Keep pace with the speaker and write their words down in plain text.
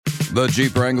The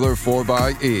Jeep Wrangler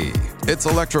 4xE. It's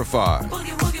electrified.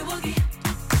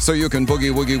 So you can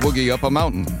boogie woogie woogie up a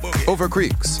mountain, over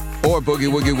creeks, or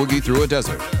boogie woogie woogie through a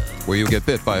desert where you get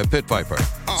bit by a pit viper.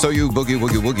 So you boogie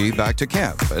woogie woogie back to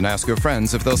camp and ask your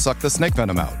friends if they'll suck the snake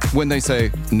venom out. When they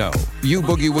say no, you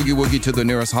boogie woogie woogie to the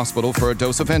nearest hospital for a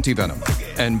dose of anti-venom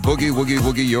and boogie woogie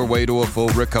woogie your way to a full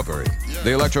recovery.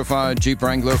 The electrified Jeep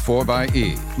Wrangler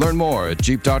 4xE. Learn more at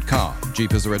Jeep.com.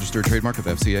 Jeep is a registered trademark of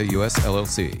FCA US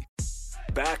LLC.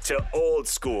 Back to old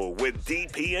school with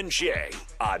DP and J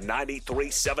on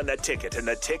 93.7 The Ticket and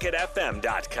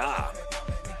theticketfm.com.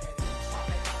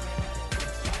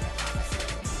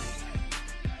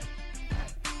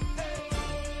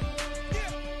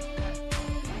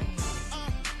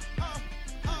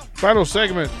 Final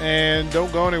segment, and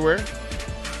don't go anywhere.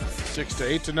 6 to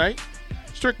 8 tonight.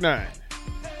 Strict 9.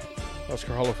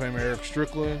 Husker Hall of Famer Eric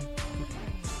Strickland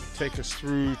take us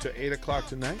through to 8 o'clock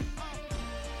tonight.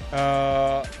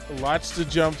 Lots to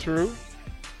jump through.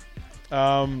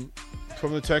 From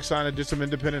the text line, I did some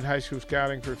independent high school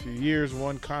scouting for a few years.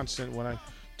 One constant when I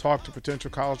talked to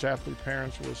potential college athlete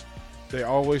parents was they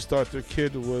always thought their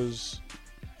kid was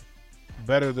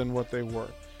better than what they were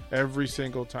every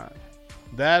single time.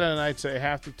 That, and I'd say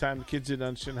half the time the kids didn't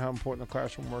understand how important the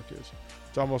classroom work is.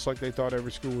 It's almost like they thought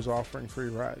every school was offering free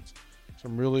rides.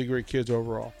 Some really great kids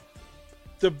overall.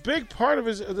 The big part of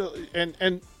it is,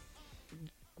 and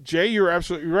Jay, you're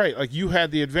absolutely right. Like, you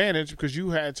had the advantage because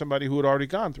you had somebody who had already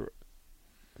gone through it.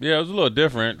 Yeah, it was a little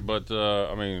different, but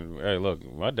I mean, hey, look,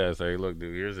 my dad said, look,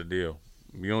 dude, here's the deal.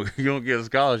 You don't get a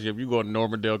scholarship, you go to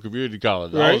Normandale Community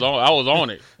College. Right. I was on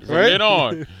it from Right. then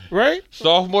on. Right?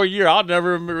 Sophomore year, I'll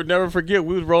never forget.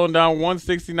 We was rolling down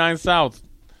 169 South,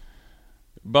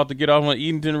 about to get off on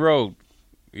Edenton Road.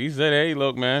 He said, "Hey,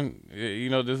 look, man, you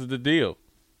know this is the deal.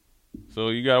 So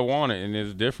you gotta want it, and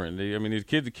it's different. I mean,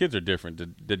 the kids are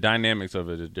different. The dynamics of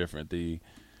it is different. They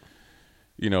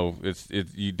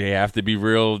have to be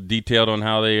real detailed on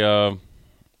how they,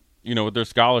 with their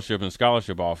scholarship and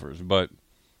scholarship offers, but."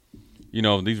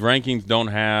 These rankings don't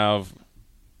have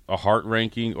a heart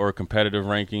ranking or a competitive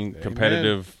ranking, Amen.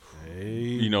 competitive,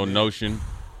 Amen. notion.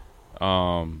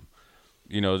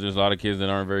 There's a lot of kids that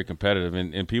aren't very competitive,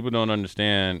 and people don't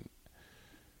understand.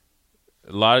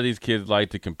 A lot of these kids like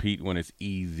to compete when it's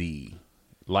easy.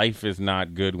 Life is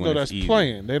not good when it's easy. No, that's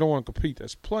playing. They don't want to compete.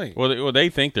 That's playing. Well, they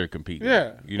think they're competing.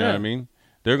 Yeah. You know what I mean?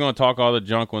 They're going to talk all the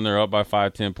junk when they're up by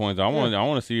 5-10 points. I want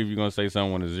to see if you're going to say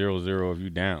something when it's 0-0 if you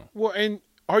down. Well, and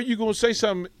are you going to say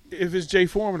something if it's Jay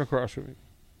Foreman across from you?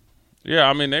 Yeah,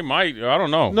 I mean, they might. I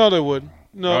don't know. No, they wouldn't.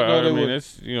 No, they wouldn't.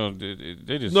 It's,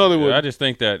 they just. No, they wouldn't. I just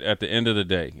think that at the end of the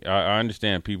day, I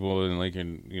understand people in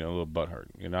Lincoln, a little butthurt.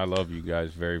 And I love you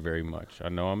guys very, very much. I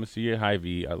know I'm going to see you at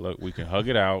Hy-Vee. We can hug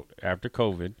it out after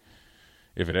COVID,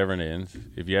 if it ever ends.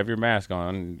 If you have your mask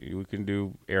on, we can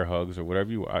do air hugs or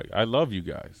whatever you want. I love you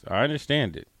guys. I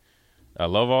understand it. I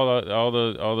love all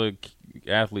the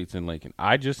athletes in Lincoln.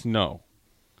 I just know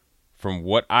from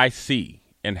what I see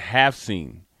and have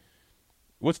seen,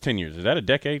 what's 10 years? Is that a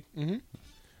decade? Mm-hmm.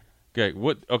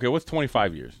 Okay, what's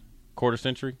 25 years? Quarter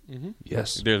century? Mm-hmm.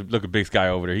 Yes. Look at Big Sky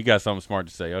over there. He got something smart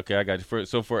to say. Okay, I got you.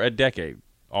 So for a decade,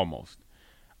 almost,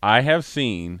 I have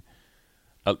seen,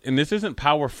 and this isn't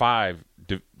Power 5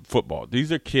 football.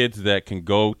 These are kids that can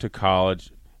go to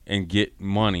college and get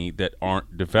money that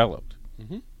aren't developed.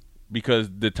 Mm-hmm. Because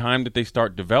the time that they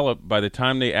start developed, by the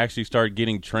time they actually start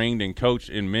getting trained and coached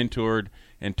and mentored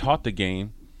and taught the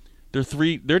game, they're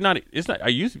 3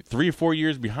 or 4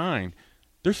 years behind.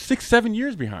 They're 6-7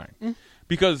 years behind. Mm.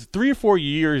 Because 3 or 4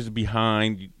 years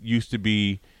behind used to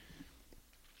be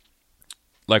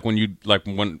like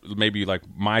when maybe like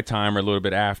my time or a little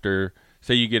bit after,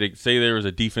 say there was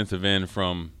a defensive end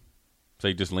from,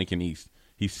 say, just Lincoln East.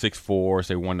 He's 6'4",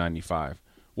 say 195.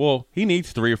 Well, he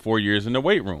needs 3 or 4 years in the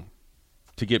weight room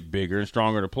to get bigger and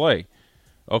stronger to play.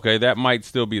 Okay, that might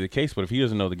still be the case, but if he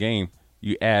doesn't know the game,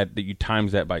 you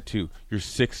times that by 2. You're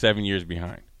 6-7 years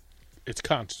behind. It's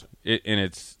constant.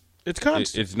 It's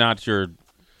constant.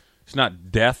 It's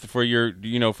not death for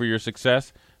your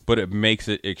success, but it makes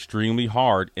it extremely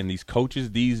hard. And these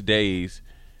coaches these days,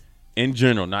 in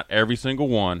general, not every single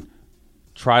one,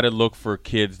 try to look for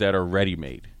kids that are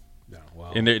ready-made. No,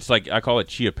 wow. And it's like, I call it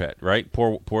Chia Pet, right?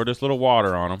 Pour this little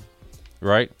water on them,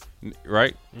 right?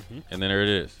 Mm-hmm. And then there it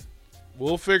is.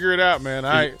 We'll figure it out, man.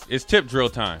 It's tip drill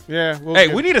time. Yeah.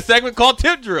 We need a segment called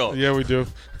Tip Drill. Yeah, we do.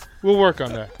 We'll work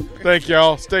on that. Thank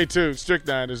y'all. Stay tuned. Strict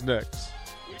 9 is next.